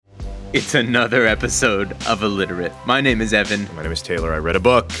It's another episode of Illiterate. My name is Evan. My name is Taylor. I read a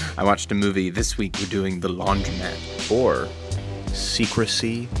book. I watched a movie. This week we're doing The Laundromat. Or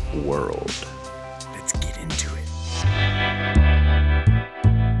Secrecy World. Let's get into it.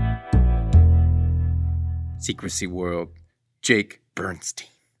 Secrecy World. Jake Bernstein.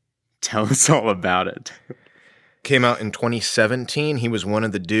 Tell us all about it. Came out in 2017. He was one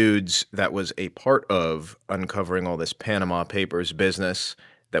of the dudes that was a part of uncovering all this Panama Papers business.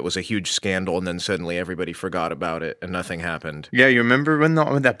 That was a huge scandal, and then suddenly everybody forgot about it, and nothing happened. Yeah, you remember when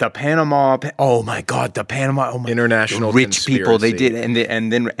the Panama? Oh my God, the Panama! Oh my, international the rich people they did, and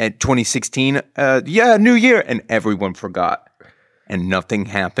then at 2016, New Year, and everyone forgot, and nothing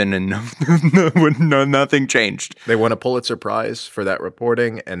happened, and nothing changed. They won a Pulitzer Prize for that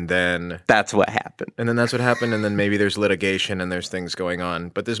reporting, and then that's what happened. And then maybe there's litigation and there's things going on.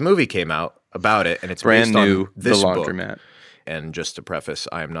 But this movie came out about it, and it's brand based new. On this The book. Laundromat. And just to preface,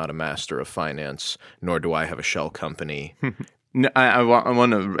 I am not a master of finance, nor do I have a shell company. No, I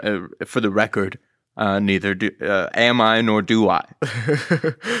want to, for the record, neither am I nor do I.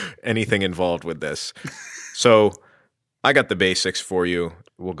 Anything involved with this. So I got the basics for you.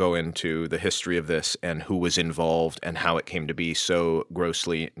 We'll go into the history of this and who was involved and how it came to be so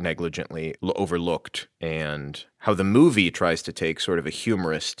grossly, negligently overlooked, and how the movie tries to take sort of a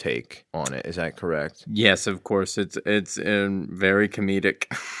humorous take on it. Is that correct? Yes, of course. It's very comedic.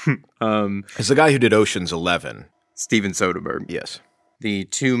 It's the guy who did Ocean's 11. Steven Soderbergh. Yes. The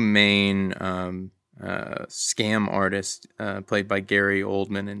two main scam artists, played by Gary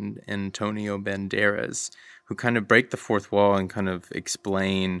Oldman and Antonio Banderas, who kind of break the fourth wall and kind of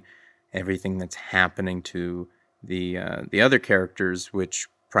explain everything that's happening to the other characters, which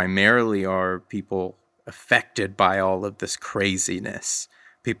primarily are people affected by all of this craziness,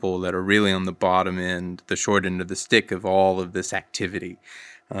 people that are really on the bottom end, the short end of the stick of all of this activity.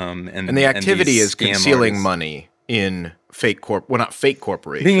 And the activity is concealing artists. Money in not fake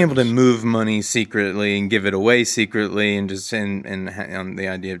corporations. Being able to move money secretly and give it away secretly, and just and the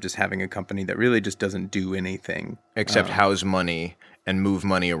idea of just having a company that really just doesn't do anything except house money and move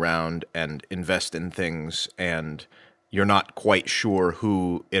money around and invest in things, and you're not quite sure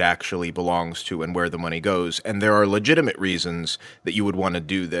who it actually belongs to and where the money goes. And there are legitimate reasons that you would want to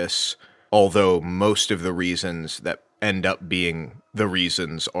do this, although most of the reasons that end up being the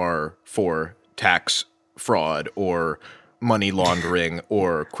reasons are for tax fraud or money laundering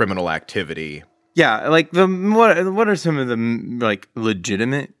or criminal activity. Yeah, like what are some of the like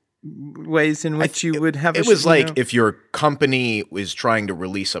legitimate ways in which you would have? It was like if your company is trying to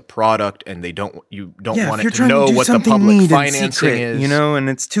release a product and you don't want it to know what the public financing is, and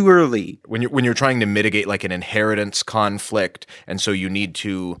it's too early. When you're trying to mitigate like an inheritance conflict, and so you need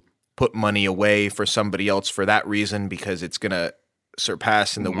to put money away for somebody else for that reason because it's gonna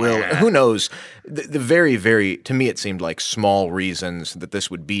surpass in the will. Who knows? The very, very, to me, it seemed like small reasons that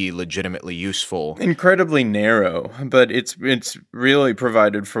this would be legitimately useful. Incredibly narrow, but it's really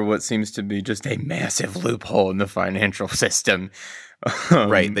provided for what seems to be just a massive loophole in the financial system.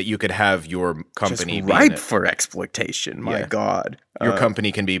 Right, that you could have your company just ripe for exploitation. My God. Your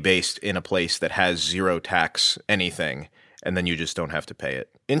company can be based in a place that has zero tax anything, and then you just don't have to pay it.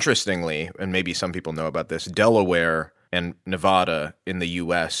 Interestingly, and maybe some people know about this, Delaware and Nevada in the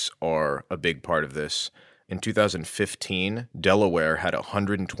U.S. are a big part of this. In 2015, Delaware had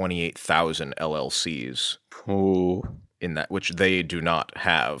 128,000 LLCs in that, which they do not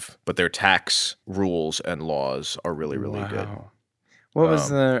have. But their tax rules and laws are really, really good. What was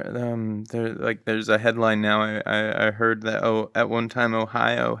there's a headline now. I heard that at one time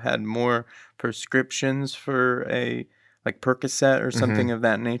Ohio had more prescriptions for a like Percocet or something of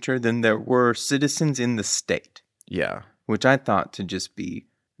that nature than there were citizens in the state. Yeah. Which I thought to just be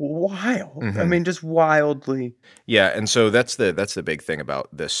wild. I mean, just wildly. Yeah, and so that's the big thing about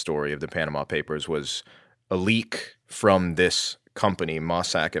this story of the Panama Papers was a leak from this company,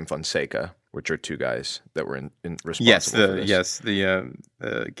 Mossack and Fonseca, which are two guys that were responsible for this.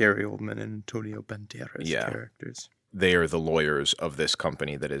 The Gary Oldman and Antonio Banderas characters. They are the lawyers of this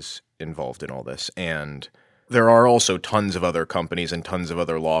company that is involved in all this, and there are also tons of other companies and tons of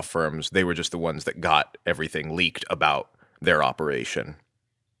other law firms. They were just the ones that got everything leaked about their operation.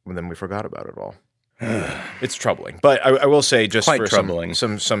 And then we forgot about it all. It's troubling. But I will say, just quite for troubling.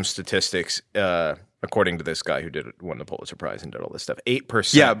 some statistics, according to this guy who won the Pulitzer Prize and did all this stuff,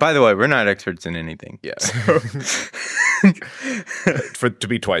 8%. Yeah, by the way, we're not experts in anything. Yeah. To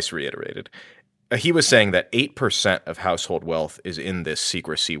be twice reiterated. He was saying that 8% of household wealth is in this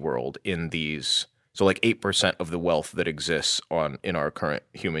secrecy world, in these. So like 8% of the wealth that exists in our current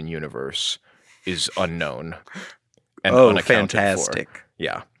human universe is unknown and unaccounted fantastic. for.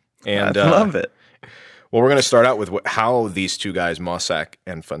 Yeah. And I love it. Well, we're going to start out with how these two guys, Mossack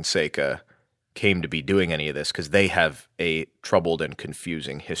and Fonseca, came to be doing any of this, because they have a troubled and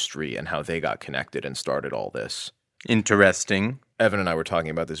confusing history and how they got connected and started all this. Interesting. Evan and I were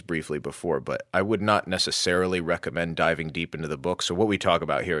talking about this briefly before, but I would not necessarily recommend diving deep into the book. So what we talk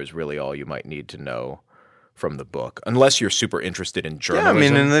about here is really all you might need to know from the book, unless you're super interested in journalism. Yeah, I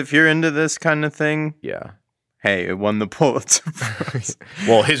mean, and if you're into this kind of thing, yeah. Hey, it won the Pulitzer Prize.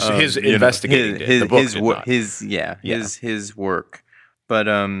 Well, his investigating his, the book his, did not. his work. But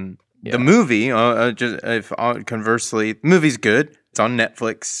the movie, conversely, the movie's good. It's on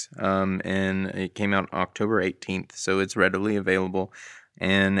Netflix, and it came out October 18th, so it's readily available.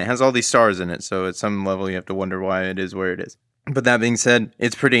 And it has all these stars in it, so at some level you have to wonder why it is where it is. But that being said,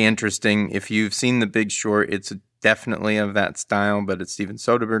 it's pretty interesting. If you've seen The Big Short, it's definitely of that style, but it's Steven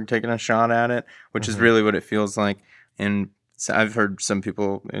Soderbergh taking a shot at it, which is really what it feels like. And so I've heard some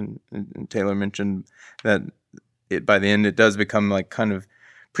people, and Taylor mentioned that by the end it does become like kind of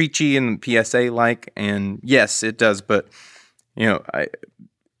preachy and PSA-like, and yes, it does, but you know,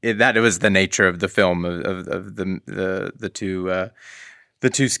 it was the nature of the film of the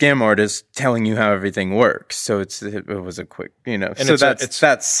two scam artists telling you how everything works. So it was a quick, and so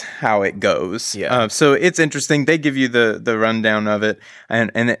that's how it goes. Yeah. So it's interesting. They give you the rundown of it,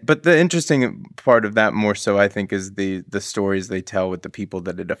 but the interesting part of that more so, I think, is the stories they tell with the people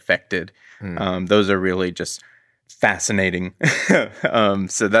that it affected. Those are really just fascinating.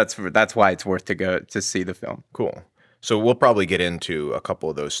 So that's why it's worth to go to see the film. Cool. So we'll probably get into a couple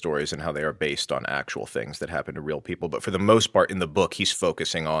of those stories and how they are based on actual things that happen to real people. But for the most part in the book, he's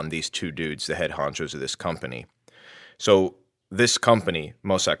focusing on these two dudes, the head honchos of this company. So this company,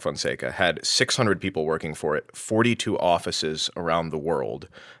 Mossack Fonseca, had 600 people working for it, 42 offices around the world.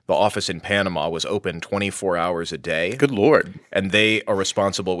 The office in Panama was open 24 hours a day. Good Lord. And they are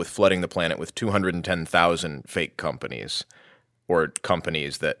responsible with flooding the planet with 210,000 fake companies, or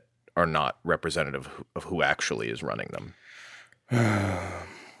companies that are not representative of who actually is running them.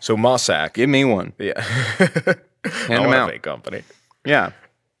 So Mossack, give me one. Yeah, hand them out. A fake company. Yeah.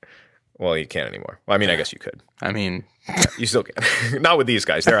 Well, you can't anymore. Well, I mean, I guess you could. I mean, yeah, you still can. Not with these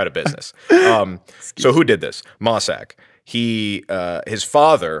guys; they're out of business. So who did this? Mossack. His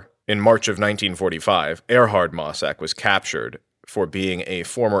father, in March of 1945, Erhard Mossack, was captured for being a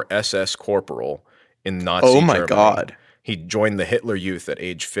former SS corporal in Nazi Germany. Oh my God. He joined the Hitler Youth at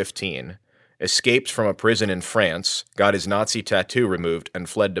age 15, escaped from a prison in France, got his Nazi tattoo removed, and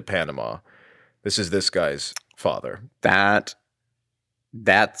fled to Panama. This is this guy's father. That's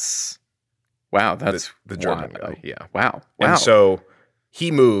wow. That's the German guy. Yeah. Wow. And so he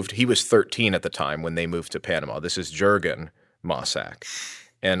moved. He was 13 at the time when they moved to Panama. This is Jürgen Mossack.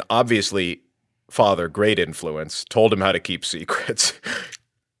 And obviously, father, great influence, told him how to keep secrets.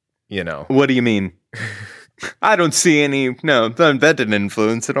 What do you mean? I don't see that didn't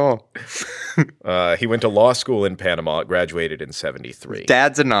influence at all. He went to law school in Panama, graduated in 73.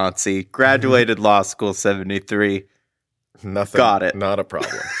 Dad's a Nazi, graduated law school 73. Nothing. Got it. Not a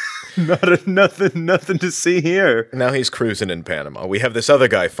problem. Nothing to see here. Now he's cruising in Panama. We have this other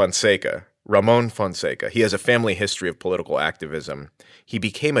guy, Fonseca, Ramon Fonseca. He has a family history of political activism. He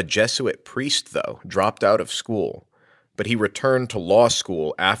became a Jesuit priest, though, dropped out of school. But he returned to law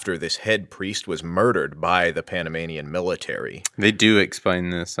school after this head priest was murdered by the Panamanian military. They do explain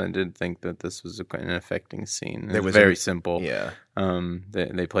this. I did think that this was an affecting scene. It was very simple. Yeah.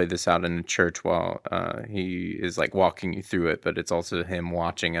 They play this out in a church while he is like walking you through it, but it's also him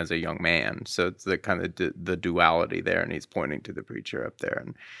watching as a young man. So it's the kind of the duality there, and he's pointing to the preacher up there,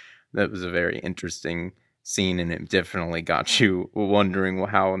 and that was a very interesting scene, and it definitely got you wondering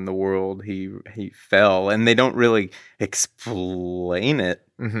how in the world he fell, and they don't really explain it.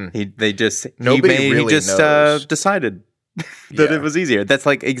 Mm-hmm. They just decided that it was easier. That's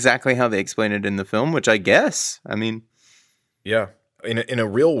like exactly how they explain it in the film, which I guess, I mean, yeah, in a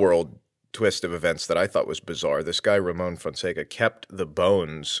real world twist of events that I thought was bizarre, this guy Ramon Fonseca kept the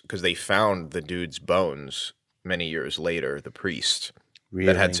bones because they found the dude's bones many years later, the priest. Really?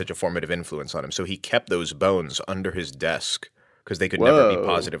 That had such a formative influence on him. So he kept those bones under his desk because they could never be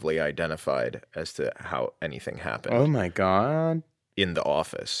positively identified as to how anything happened. Oh my God. In the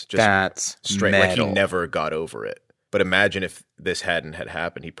office. Just that's straight. metal. Like he never got over it. But imagine if this hadn't had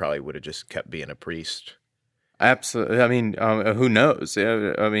happened, he probably would have just kept being a priest. Absolutely. I mean, who knows?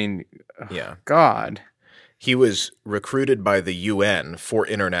 I mean, yeah. God. He was recruited by the UN for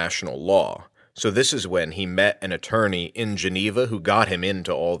international law. So this is when he met an attorney in Geneva who got him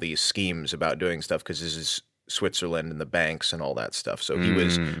into all these schemes about doing stuff because his Switzerland and the banks and all that stuff. So he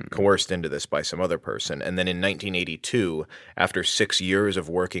was coerced into this by some other person. And then in 1982, after 6 years of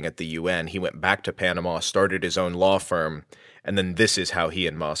working at the UN, he went back to Panama, started his own law firm, and then this is how he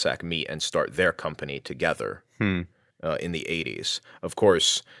and Mossack meet and start their company together in the 80s. Of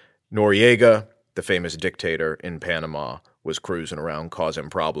course, Noriega, the famous dictator in Panama, was cruising around causing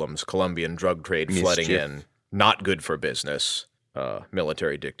problems. Colombian drug trade flooding in. Not good for business.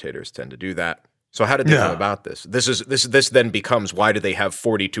 Military dictators tend to do that. So how did they come about this? This then becomes, why do they have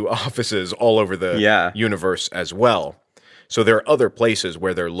 42 offices all over the universe as well? So there are other places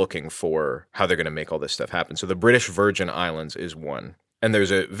where they're looking for how they're going to make all this stuff happen. So the British Virgin Islands is one. And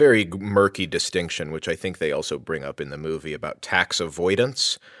there's a very murky distinction, which I think they also bring up in the movie, about tax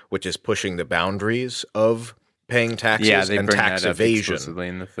avoidance, which is pushing the boundaries of paying taxes, they and bring tax that up evasion. explicitly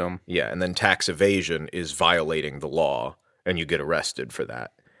in the film. Yeah, and then tax evasion is violating the law, and you get arrested for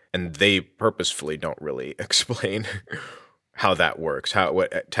that. And they purposefully don't really explain how that works.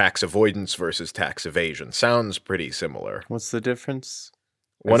 What tax avoidance versus tax evasion sounds pretty similar. What's the difference?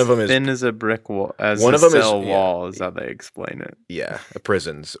 One of them is thin as a brick wall, as one a of them cell is wall is how they explain it. Yeah, a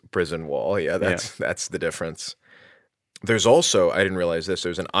prison wall. Yeah, that's the difference. There's also, I didn't realize this,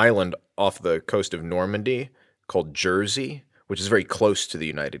 there's an island off the coast of Normandy called Jersey, which is very close to the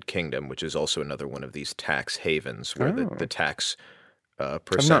United Kingdom, which is also another one of these tax havens where the tax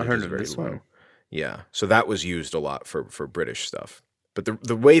percentage I've not heard is of very this low. one. Yeah, so that was used a lot for British stuff. But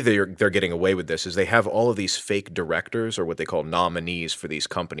the way they're getting away with this is they have all of these fake directors, or what they call nominees, for these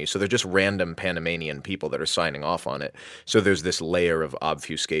companies. So they're just random Panamanian people that are signing off on it. So there's this layer of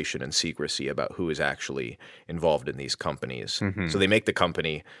obfuscation and secrecy about who is actually involved in these companies. Mm-hmm. So they make the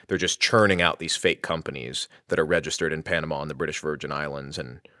company, they're just churning out these fake companies that are registered in Panama and the British Virgin Islands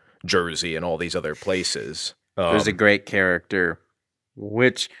and Jersey and all these other places. There's a great character,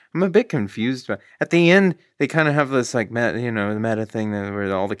 which I'm a bit confused about. At the end, they kind of have this like the meta thing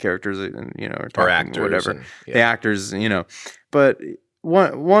where all the characters are talking, actors, whatever, the actors, But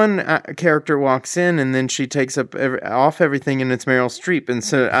one character walks in and then she takes up off everything, and it's Meryl Streep. And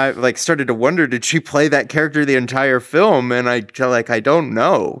so I started to wonder, did she play that character the entire film? And I don't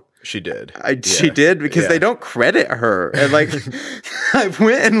know. She did. She did, because they don't credit her. And I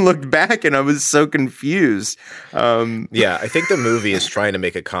went and looked back and I was so confused. I think the movie is trying to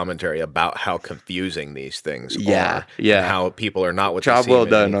make a commentary about how confusing these things are. Yeah. And how people are not what Job they seem well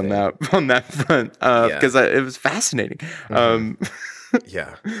done anything. on that front. Because it was fascinating.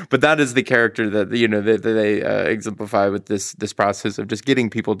 Mm-hmm. But that is the character that they exemplify with this process of just getting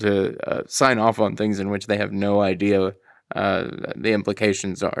people to sign off on things in which they have no idea the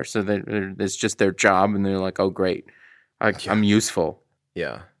implications are. So it's just their job, and they're like, oh, great, I'm useful.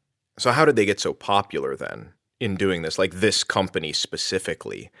 Yeah. So how did they get so popular then in doing this? Like this company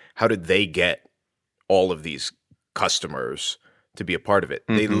specifically, how did they get all of these customers to be a part of it?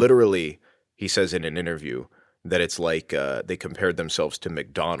 Mm-hmm. They literally, he says in an interview, that it's like they compared themselves to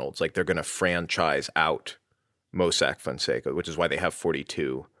McDonald's. Like they're going to franchise out Mossack Fonseca, which is why they have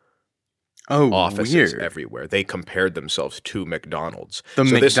 42 offices everywhere. They compared themselves to McDonald's. The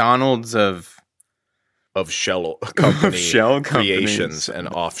McDonald's of shell company shell creations and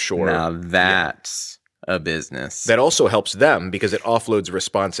offshore. Now that's a business. That also helps them because it offloads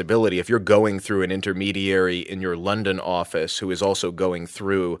responsibility. If you're going through an intermediary in your London office who is also going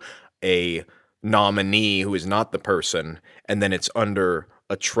through a nominee who is not the person, and then it's under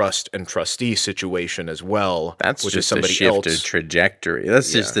a trust and trustee situation as well. That's which just is somebody a shift else. of trajectory.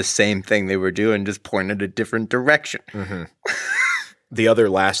 That's just the same thing they were doing, just pointed a different direction. Mm-hmm. The other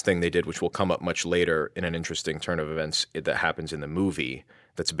last thing they did, which will come up much later in an interesting turn of events that happens in the movie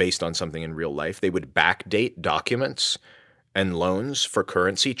that's based on something in real life, they would backdate documents and loans for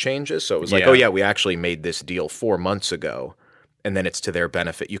currency changes. So it was like, we actually made this deal 4 months ago, and then it's to their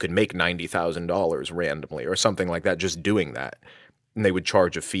benefit. You could make $90,000 randomly or something like that just doing that. And they would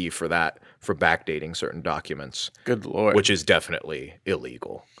charge a fee for that, for backdating certain documents. Good Lord. Which is definitely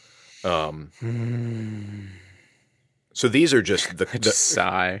illegal. So these are just the...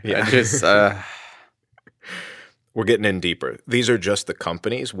 sigh. Yeah. I just... We're getting in deeper. These are just the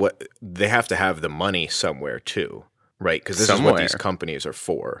companies. What they have to have the money somewhere too, right? Because this is what these companies are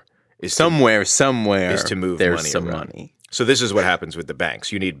for. Is to move there's money some around. money. So this is what happens with the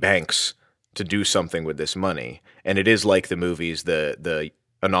banks. You need banks to do something with this money. And it is like the movies, the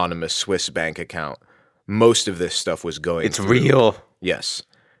anonymous Swiss bank account. Most of this stuff was going It's through. real. Yes.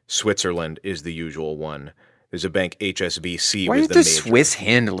 Switzerland is the usual one. There's a bank, HSBC. Why was aren't the the major. Swiss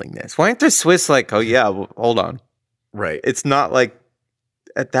handling this? Why aren't the Swiss like, hold on. Right. It's not like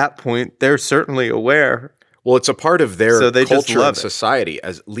at that point they're certainly aware. Well, it's a part of their So they just culture love and it. society.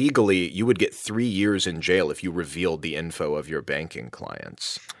 As legally, you would get 3 years in jail if you revealed the info of your banking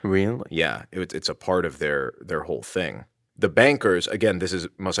clients. Really? Yeah, it's a part of their whole thing. The bankers, again, this is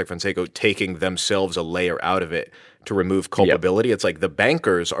Mossack Fonseca taking themselves a layer out of it to remove culpability. It's like the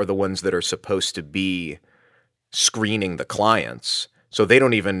bankers are the ones that are supposed to be screening the clients. So they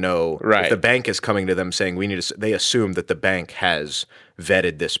don't even know Right. if the bank is coming to them saying we need to. They assume that the bank has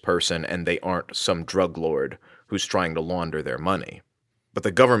vetted this person and they aren't some drug lord who's trying to launder their money. But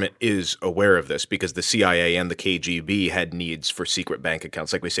the government is aware of this because the CIA and the KGB had needs for secret bank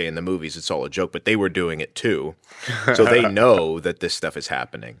accounts. Like we say in the movies, it's all a joke, but they were doing it too. So they know that this stuff is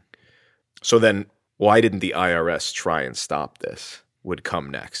happening. So then why didn't the IRS try and stop this? Would come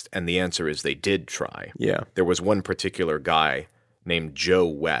next. And the answer is they did try. Yeah. There was one particular guy named Joe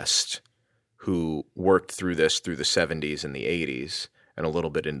West who worked through this through the 70s and the 80s and a little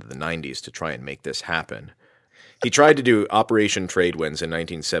bit into the 90s to try and make this happen. He tried to do Operation Trade Winds in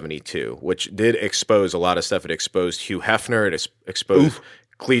 1972, which did expose a lot of stuff. It exposed Hugh Hefner. It exposed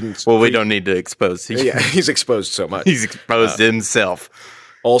Credence. Well, we don't need to expose. Yeah, he's exposed so much. He's exposed himself.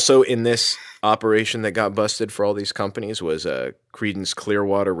 Also in this operation that got busted for all these companies was Credence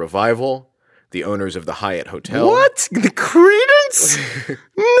Clearwater Revival, the owners of the Hyatt Hotel. What? The Credence?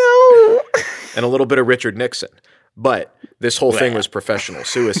 No. And a little bit of Richard Nixon. But this whole thing was professional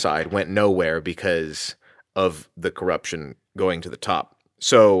suicide, went nowhere because of the corruption going to the top.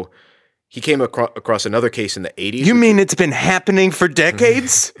 So he came across another case in the 80s. You mean it's been happening for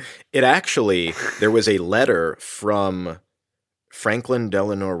decades? It actually, there was a letter from Franklin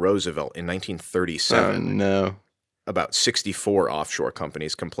Delano Roosevelt in 1937 Oh, no. about 64 offshore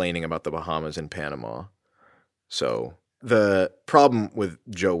companies complaining about the Bahamas and Panama. So the problem with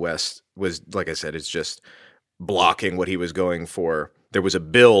Joe West was, like I said, it's just blocking what he was going for. There was a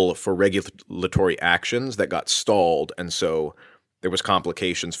bill for regulatory actions that got stalled, and so there was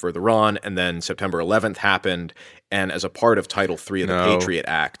complications further on, and then September 11th happened, and as a part of Title III of the Patriot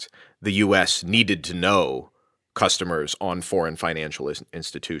Act, the U.S. needed to know customers on foreign financial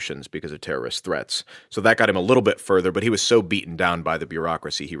institutions because of terrorist threats. So that got him a little bit further, but he was so beaten down by the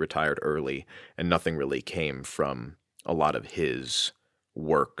bureaucracy, he retired early, and nothing really came from a lot of his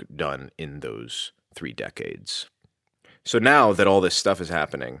work done in those 3 decades. So now that all this stuff is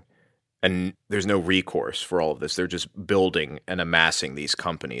happening, and there's no recourse for all of this, they're just building and amassing these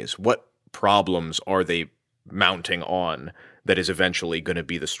companies. What problems are they mounting on that is eventually going to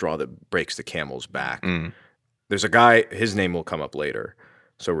be the straw that breaks the camel's back? There's a guy, his name will come up later,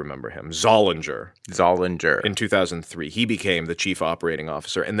 so remember him, Zollinger. In 2003, he became the chief operating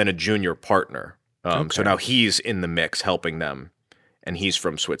officer and then a junior partner. So now he's in the mix helping them, and he's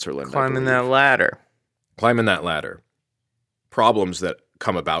from Switzerland. Climbing that ladder. Problems that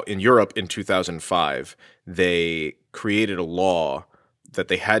come about. In Europe in 2005, they created a law that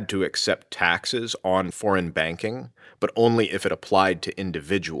they had to accept taxes on foreign banking, but only if it applied to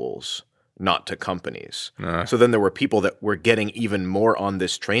individuals, not to companies. So then there were people that were getting even more on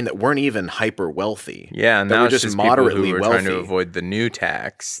this train that weren't even hyper wealthy. Yeah, and that now were it's just moderately people who were wealthy, trying to avoid the new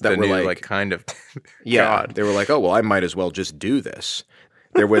tax. That the were new, like kind of God. They were like, oh, well, I might as well just do this.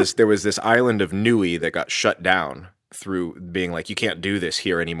 There was this island of Niue that got shut down through being like, you can't do this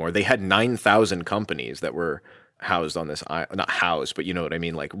here anymore. They had 9,000 companies that were housed on this island, not housed, but you know what I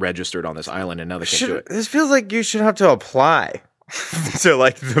mean, like registered on this island, and now they can't do it. This feels like you should have to apply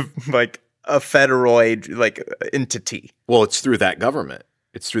to a federal entity. Well, it's through that government.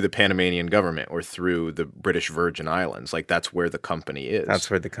 It's through the Panamanian government or through the British Virgin Islands. Like that's where the company is. That's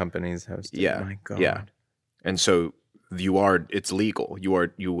where the company is hosted. Yeah. My God. Yeah. And so it's legal.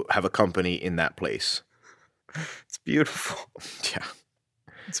 You have a company in that place. It's beautiful. Yeah.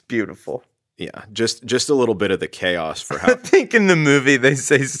 It's beautiful. Yeah. Just a little bit of the chaos for I how think in the movie they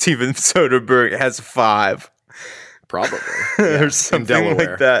say Steven Soderbergh has 5. probably yeah. Or something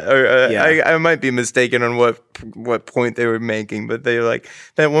like that. Or I might be mistaken on what point they were making, but they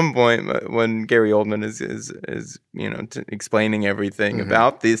at one point when Gary Oldman is explaining everything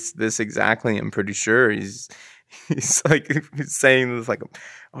about this exactly, I'm pretty sure he's saying this like,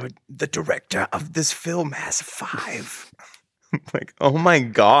 oh, the director of this film has 5. Like, oh my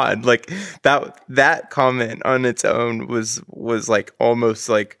God, like that comment on its own was like almost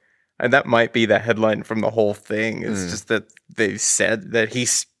like, and that might be the headline from the whole thing. It's just that they said that he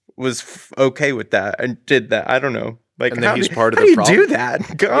was okay with that and did that. I don't know. Like, and then he's part of the problem. How do you do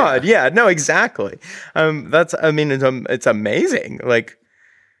that? God, yeah, no, exactly. It's amazing. Like,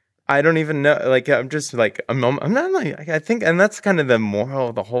 I don't even know. Like, I'm just like, I'm not like, I think, and that's kind of the moral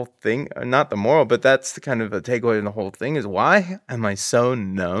of the whole thing. Not the moral, but that's the kind of a takeaway in the whole thing is, why am I so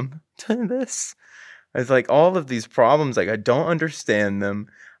numb to this? It's like all of these problems, like I don't understand them.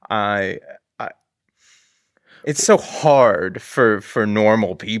 I it's so hard for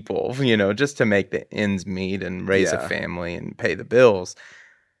normal people, just to make the ends meet and raise a family and pay the bills.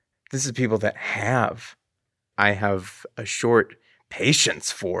 This is people that I have a short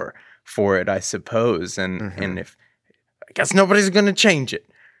patience for it, I suppose. And if I guess nobody's going to change it.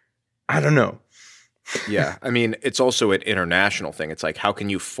 I don't know. Yeah. I mean, it's also an international thing. It's like, how can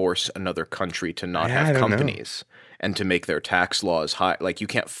you force another country to not have companies and to make their tax laws high? Like, you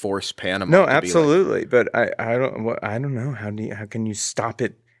can't force Panama. No, absolutely. But I don't know. How can you stop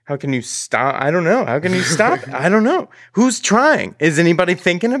it? How can you stop? I don't know. How can you stop it? I don't know. Who's trying? Is anybody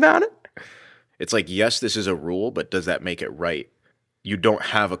thinking about it? It's like, yes, this is a rule, but does that make it right? You don't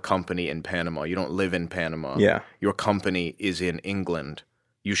have a company in Panama. You don't live in Panama. Yeah. Your company is in England.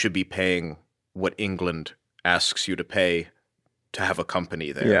 You should be paying what England asks you to pay to have a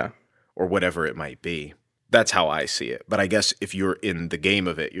company there. Yeah. Or whatever it might be. That's how I see it. But I guess if you're in the game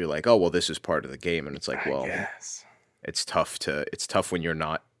of it, you're like, oh, well, this is part of the game. And it's like, well, it's tough when you're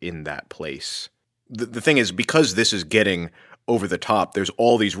not in that place. The thing is, because this is getting over the top, there's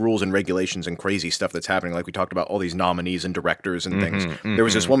all these rules and regulations and crazy stuff that's happening. Like we talked about all these nominees and directors and things. There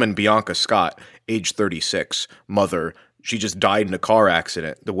was this woman, Bianca Scott, age 36, mother. She just died in a car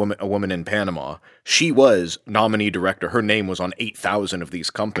accident. A woman in Panama. She was nominee director. Her name was on 8,000 of these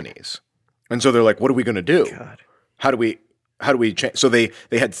companies. And so they're like, what are we going to do? God. How do we change? So they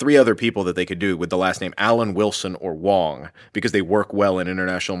had 3 other people that they could do with the last name Allen, Wilson, or Wong, because they work well in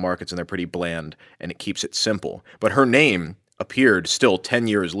international markets and they're pretty bland and it keeps it simple. But her name appeared still 10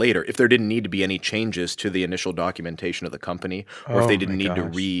 years later if there didn't need to be any changes to the initial documentation of the company, or if they didn't need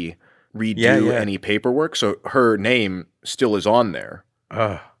to redo any paperwork. So her name still is on there.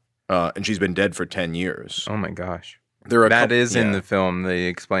 And she's been dead for 10 years. Oh my gosh. That is in the film. They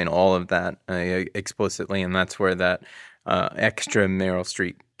explain all of that explicitly, and that's where that extra Meryl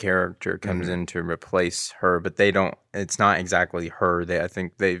Streep character comes in to replace her. But they don't. It's not exactly her. I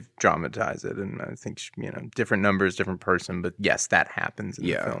think they've dramatized it, and I think different numbers, different person. But yes, that happens in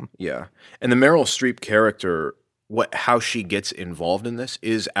the film. Yeah, and the Meryl Streep character, how she gets involved in this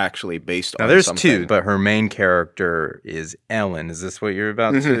is actually based on there's something. 2, but her main character is Ellen. Is this what you're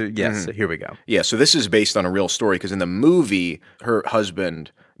about to? Yes. So here we go. Yeah. So this is based on a real story, because in the movie, her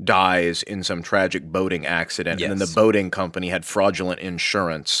husband dies in some tragic boating accident, and then the boating company had fraudulent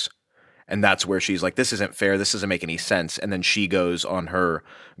insurance. And that's where she's like, this isn't fair. This doesn't make any sense. And then she goes on her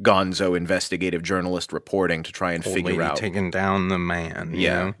gonzo investigative journalist reporting to try and figure out. Taking down the man.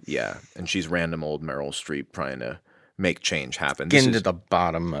 Yeah. And she's random old Meryl Streep trying to make change happen. Getting to the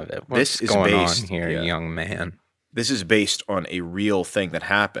bottom of it. What's going on here, young man? This is based on a real thing that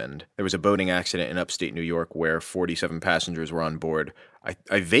happened. There was a boating accident in upstate New York where 47 passengers were on board.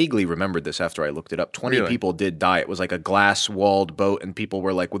 I vaguely remembered this after I looked it up. 20 people did die. It was like a glass-walled boat, and people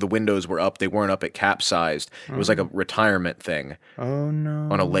were like, well, the windows were up. They weren't up. It capsized. It was like a retirement thing. Oh, no.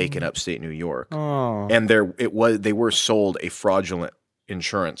 On a lake in upstate New York. Oh. And they were sold a fraudulent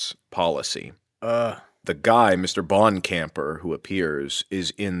insurance policy. The guy, Mr. Bonkamper, who appears,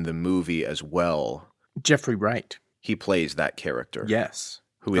 is in the movie as well. Jeffrey Wright. He plays that character. Yes.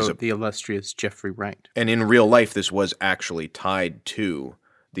 Who is the illustrious Jeffrey Wright. And in real life, this was actually tied to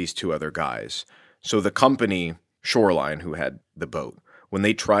these 2 other guys. So the company, Shoreline, who had the boat, when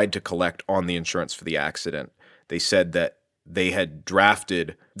they tried to collect on the insurance for the accident, they said that they had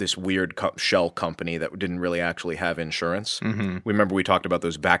drafted this weird shell company that didn't really actually have insurance. Remember we talked about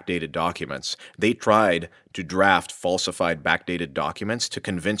those backdated documents. They tried to draft falsified backdated documents to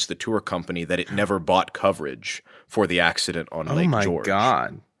convince the tour company that it never bought coverage for the accident on Lake George. Oh my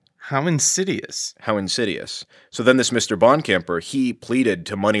God. How insidious. How insidious. So then this Mr. Bonkamper, he pleaded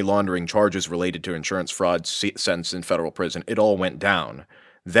to money laundering charges related to insurance fraud, sentenced in federal prison. It all went down.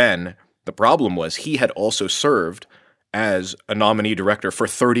 Then the problem was he had also served as a nominee director for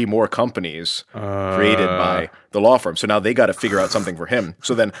 30 more companies created by the law firm. So now they got to figure out something for him.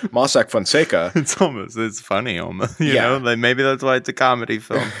 So then Mossack Fonseca... It's funny almost. You know, like maybe that's why it's a comedy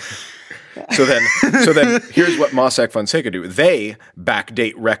film. So then here's what Mossack Fonseca do. They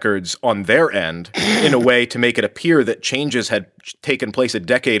backdate records on their end in a way to make it appear that changes had taken place a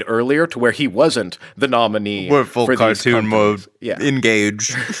decade earlier to where he wasn't the nominee. We're full for cartoon mode. Yeah.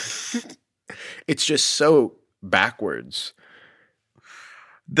 Engage. It's just so backwards.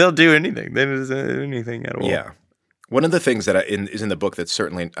 They'll do anything. They don't do anything at all. Yeah. One of the things that is in the book that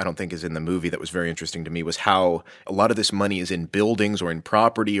certainly I don't think is in the movie that was very interesting to me was how a lot of this money is in buildings or in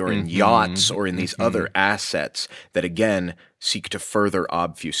property or in yachts or in these other assets that, again, seek to further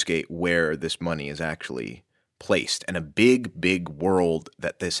obfuscate where this money is actually placed. And a big, big world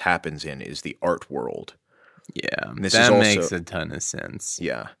that this happens in is the art world. Yeah, This that is also- makes a ton of sense.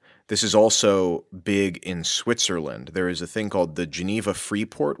 Yeah. This is also big in Switzerland. There is a thing called the Geneva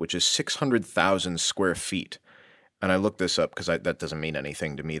Freeport, which is 600,000 square feet. And I looked this up because that doesn't mean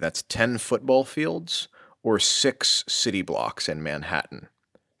anything to me. That's 10 football fields or 6 city blocks in Manhattan.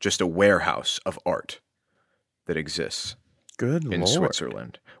 Just a warehouse of art that exists Good in Lord.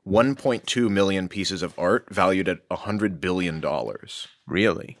 Switzerland. 1.2 million pieces of art valued at $100 billion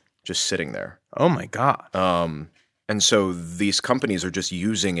Really? just sitting there. Oh my God. And so these companies are just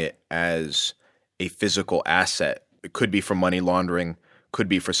using it as a physical asset. It could be for money laundering, could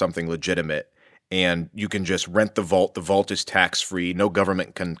be for something legitimate. And you can just rent the vault. The vault is tax-free. No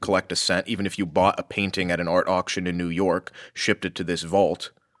government can collect a cent. Even if you bought a painting at an art auction in New York, shipped it to this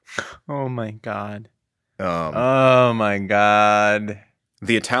vault. Oh my God. Oh my God.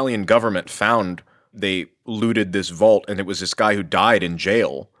 The Italian government they looted this vault, and it was this guy who died in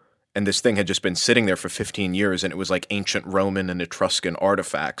jail. And this thing had just been sitting there for 15 years, and it was like ancient Roman and Etruscan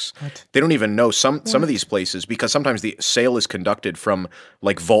artifacts. What? They don't even know some of these places, because sometimes the sale is conducted from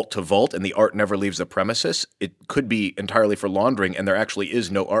like vault to vault, and the art never leaves the premises. It could be entirely for laundering, and there actually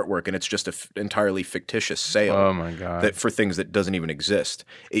is no artwork, and it's just an entirely fictitious sale. Oh my God. That for things that doesn't even exist.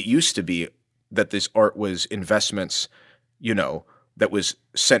 It used to be that this art was investments, that was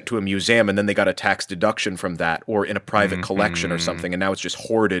sent to a museum, and then they got a tax deduction from that, or in a private collection or something, and now it's just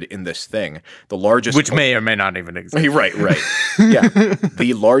hoarded in this thing. The largest, Which may or may not even exist. right, yeah,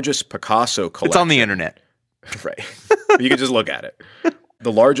 the largest Picasso collection. It's on the internet. Right, you can just look at it.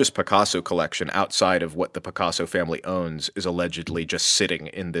 The largest Picasso collection outside of what the Picasso family owns is allegedly just sitting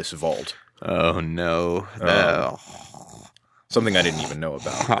in this vault. Oh no. Something I didn't even know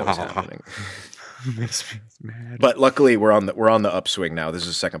about that was happening. Makes me mad. But luckily, we're on the upswing now. This is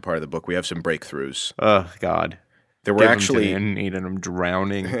the second part of the book. We have some breakthroughs. Oh God. There were actually I need it. I'm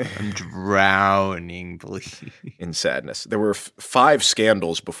drowning. I'm drowning, please. in sadness. There were 5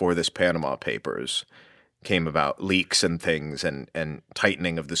 scandals before this Panama Papers came about, leaks and things, and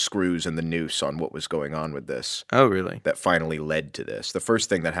tightening of the screws and the noose on what was going on with this. Oh, really? That finally led to this. The first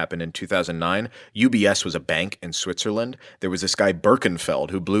thing that happened in 2009, UBS was a bank in Switzerland. There was this guy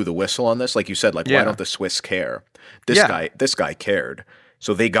Birkenfeld who blew the whistle on this. Like you said, why don't the Swiss care? This guy cared.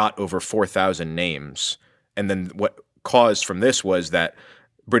 So they got over 4,000 names. And then what caused from this was that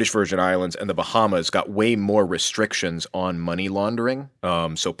British Virgin Islands and the Bahamas got way more restrictions on money laundering.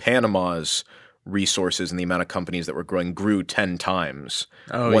 So Panama's resources and the amount of companies that were growing grew 10 times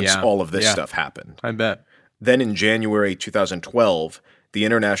once all of this stuff happened. I bet. Then in January 2012, the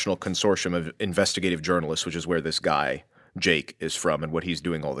International Consortium of Investigative Journalists, which is where this guy, Jake, is from and what he's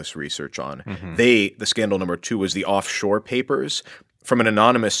doing all this research on, the scandal number 2 was the offshore papers. From an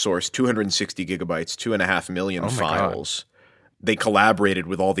anonymous source, 260 gigabytes, 2.5 million files. They collaborated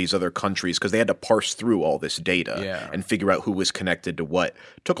with all these other countries because they had to parse through all this data and figure out who was connected to what.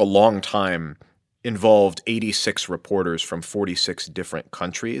 Took a long time, involved 86 reporters from 46 different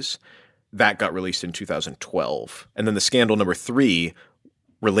countries. That got released in 2012. And then the scandal number 3,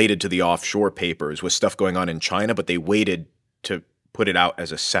 related to the offshore papers, was stuff going on in China, but they waited to put it out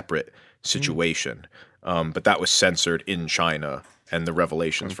as a separate situation. But that was censored in China, and the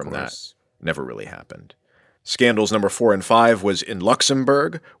revelations from that never really happened. Scandals number 4 and 5 was in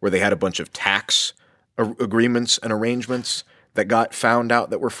Luxembourg, where they had a bunch of tax agreements and arrangements that got found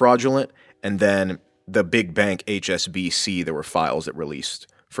out that were fraudulent. And then the big bank HSBC, there were files that released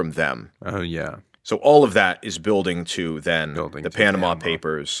from them. Oh, yeah. So all of that is building to the Panama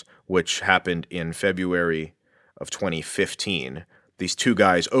Papers, which happened in February of 2015. These 2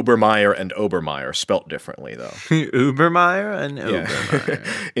 guys, Obermeyer and Obermeyer, spelt differently, though. Ubermeyer and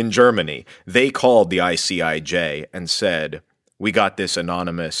Obermeyer. In Germany, they called the ICIJ and said, we got this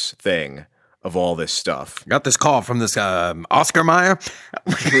anonymous thing of all this stuff. Got this call from this Oscar Meyer.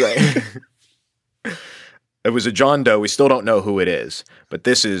 Right. It was a John Doe. We still don't know who it is, but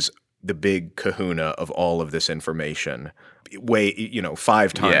this is the big kahuna of all of this information. Way,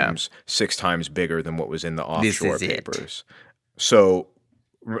 5 times, 6 times bigger than what was in the offshore papers. So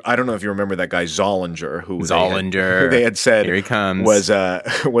I don't know if you remember that guy Zollinger, who they had said here he comes.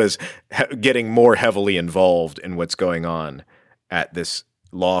 was getting more heavily involved in what's going on at this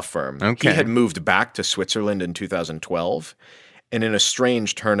law firm. Okay. He had moved back to Switzerland in 2012, and in a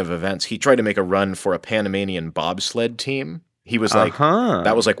strange turn of events, he tried to make a run for a Panamanian bobsled team. He was like,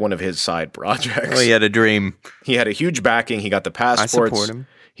 that was like one of his side projects. Well, he had a dream. He had a huge backing. He got the passports. I support him.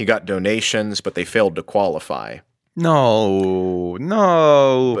 He got donations, but they failed to qualify. No.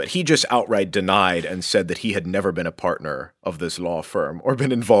 But he just outright denied and said that he had never been a partner of this law firm or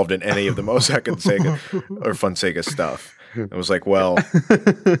been involved in any of the Mossack or Fonseca stuff. It was like, well,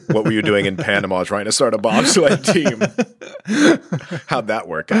 what were you doing in Panama trying to start a bobsled team? How'd that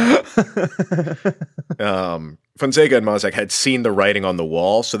work out? Fonseca and Mossack had seen the writing on the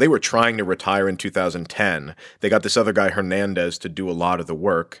wall, so they were trying to retire in 2010. They got this other guy, Hernandez, to do a lot of the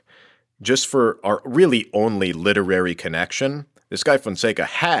work. Just for our really only literary connection, this guy Fonseca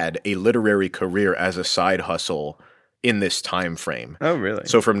had a literary career as a side hustle in this time frame. Oh, really?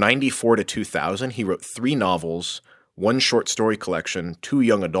 So from 94 to 2000, he wrote 3 novels, 1 short story collection, 2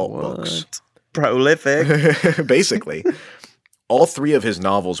 young adult books. Prolific. Basically. All 3 of his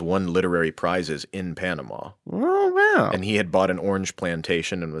novels won literary prizes in Panama. Oh, wow. And he had bought an orange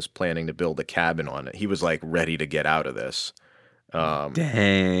plantation and was planning to build a cabin on it. He was like ready to get out of this.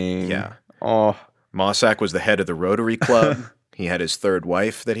 Dang. Yeah. Oh. Mossack was the head of the Rotary Club. He had his 3rd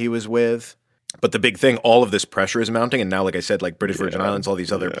wife that he was with. But the big thing, all of this pressure is mounting. And now, like I said, like British Virgin Islands, all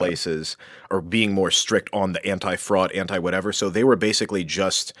these other places are being more strict on the anti-fraud, anti-whatever. So they were basically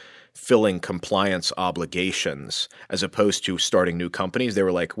just filling compliance obligations as opposed to starting new companies. They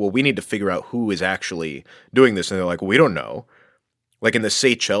were like, well, we need to figure out who is actually doing this. And they're like, well, we don't know. Like in the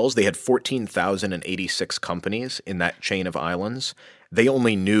Seychelles, they had 14,086 companies in that chain of islands. They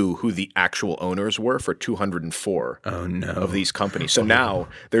only knew who the actual owners were for 204 of these companies. So now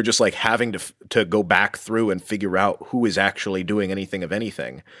they're just like having to go back through and figure out who is actually doing anything of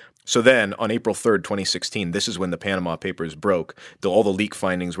anything. So then on April 3rd, 2016, this is when the Panama Papers broke. All the leak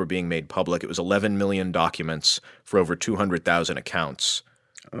findings were being made public. It was 11 million documents for over 200,000 accounts.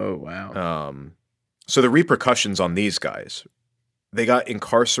 Oh, wow. So the repercussions on these guys, they got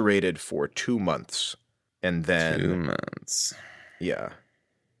incarcerated for 2 months. And then 2 months. Yeah.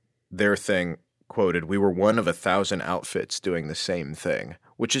 Their thing, quoted, "We were one of 1,000 outfits doing the same thing,"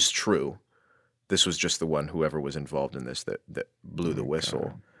 which is true. This was just the one, whoever was involved in this, that blew the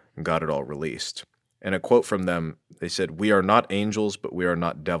whistle and got it all released. And a quote from them, they said, "We are not angels, but we are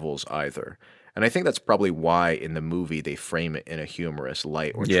not devils either." And I think that's probably why in the movie they frame it in a humorous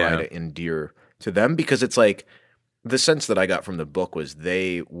light or try to endear to them, because it's like the sense that I got from the book was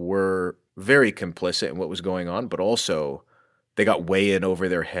they were very complicit in what was going on, but also they got way in over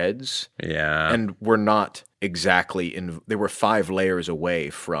their heads. Yeah. And were not exactly they were 5 layers away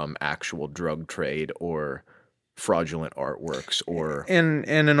from actual drug trade or fraudulent artworks or and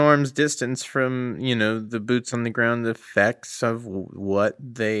an arm's distance from, the boots on the ground effects of what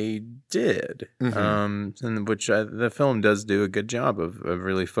they did. And which the film does do a good job of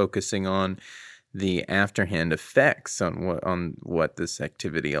really focusing on the afterhand effects on what this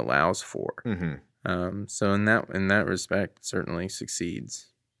activity allows for. So in that respect, certainly succeeds.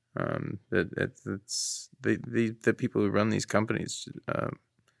 It's the people who run these companies.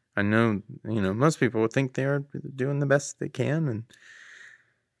 I know, most people would think they are doing the best they can,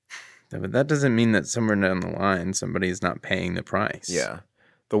 but that doesn't mean that somewhere down the line somebody's not paying the price. Yeah,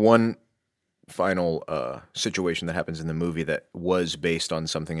 the one final situation that happens in the movie that was based on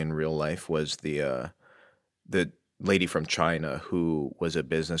something in real life was the lady from China who was a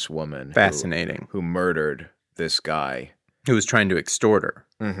businesswoman. Fascinating. Who murdered this guy. Who was trying to extort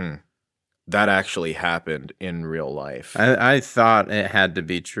her. That actually happened in real life. I thought it had to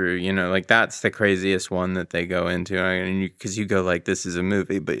be true. Like that's the craziest one that they go into. Because you go like, this is a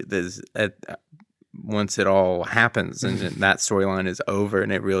movie, but once it all happens and that storyline is over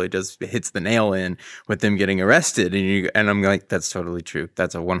and it really just hits the nail in with them getting arrested and I'm like, that's totally true.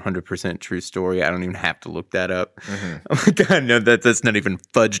 That's a 100% true story. I don't even have to look that up. I know that's not even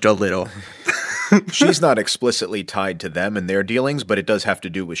fudged a little. She's not explicitly tied to them and their dealings, but it does have to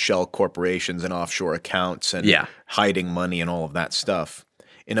do with shell corporations and offshore accounts and hiding money and all of that stuff.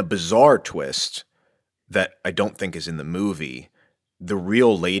 In a bizarre twist that I don't think is in the movie, the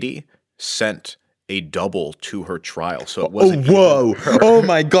real lady sent a double to her trial. So it wasn't whoa. Oh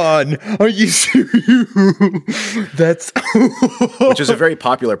my God. Are you serious? That's which is a very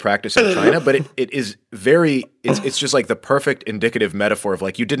popular practice in China, but it is very it's just like the perfect indicative metaphor of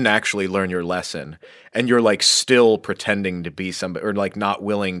like you didn't actually learn your lesson and you're like still pretending to be somebody or like not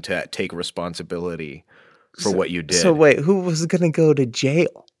willing to take responsibility for what you did. So wait, who was going to go to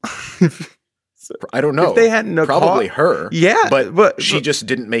jail? I don't know. If they hadn't probably her. Yeah, but she just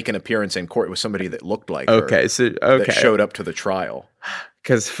didn't make an appearance in court. It was somebody that looked like her. That showed up to the trial.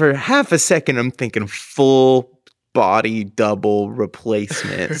 Because for half a second, I'm thinking full body double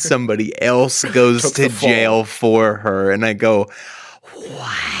replacement. Somebody else goes to jail for her, and I go,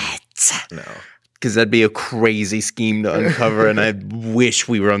 what? No. because that'd be a crazy scheme to uncover, and I wish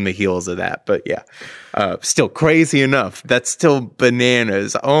we were on the heels of that. But yeah, still crazy enough. That's still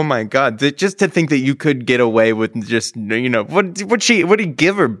bananas. Oh my God! Just to think that you could get away with just, what he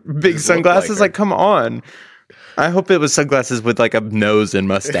give her? Big sunglasses? Like, come on. I hope it was sunglasses with like a nose and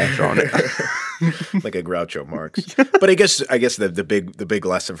mustache on it. Like a Groucho Marx. But I guess the big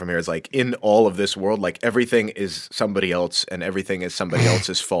lesson from here is like, in all of this world, like everything is somebody else and everything is somebody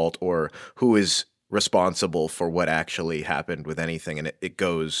else's fault, or who is responsible for what actually happened with anything, and it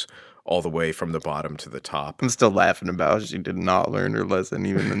goes all the way from the bottom to the top. I'm still laughing about how she did not learn her lesson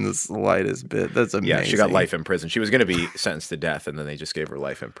even in the slightest bit. That's amazing. Yeah, she got life in prison. She was going to be sentenced to death, and then they just gave her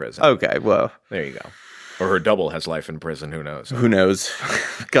life in prison. Okay, well. There you go. Or her double has life in prison. Who knows? Who knows?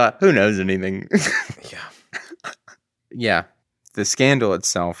 God, who knows anything? Yeah. Yeah. The scandal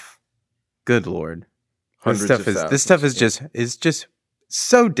itself, good Lord. This stuff is just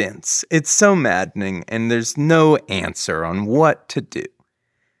so dense. It's so maddening, and there's no answer on what to do.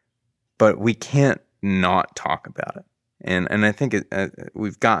 But we can't not talk about it. And I think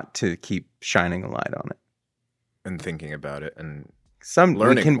we've got to keep shining a light on it. And thinking about it and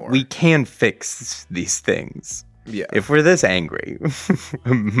learning more. We can fix these things. Yeah. If we're this angry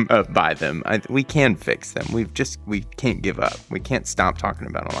by them, we can fix them. We can't give up. We can't stop talking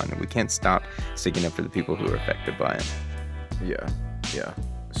about it. We can't stop sticking up for the people who are affected by it. Yeah.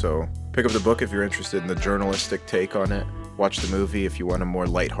 So pick up the book if you're interested in the journalistic take on it. Watch the movie if you want a more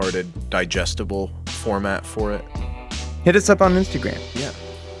lighthearted, digestible format for it. Hit us up on Instagram. Yeah.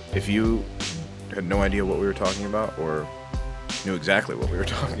 If you had no idea what we were talking about, or knew exactly what we were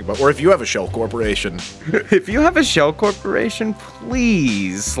talking about, or if you have a shell corporation. If you have a shell corporation,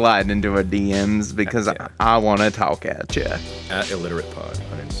 please slide into our DMs, because I want to talk at you. At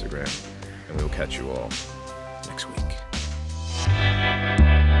IlliteratePod on Instagram. And we will catch you all next week.